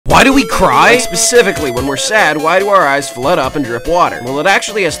why do we cry? Like specifically, when we're sad, why do our eyes flood up and drip water? Well, it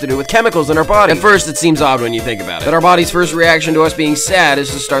actually has to do with chemicals in our body. At first, it seems odd when you think about it, That our body's first reaction to us being sad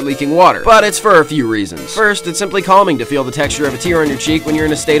is to start leaking water. But it's for a few reasons. First, it's simply calming to feel the texture of a tear on your cheek when you're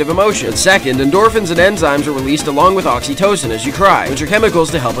in a state of emotion. And second, endorphins and enzymes are released along with oxytocin as you cry, which are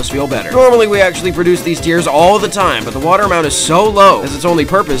chemicals to help us feel better. Normally, we actually produce these tears all the time, but the water amount is so low, as its only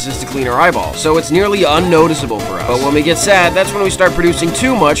purpose is to clean our eyeballs, so it's nearly unnoticeable for us. But when we get sad, that's when we start producing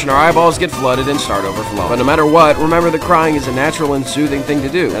too much and our eyeballs get flooded and start overflowing. But no matter what, remember that crying is a natural and soothing thing to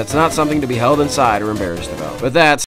do, and it's not something to be held inside or embarrassed about. But that's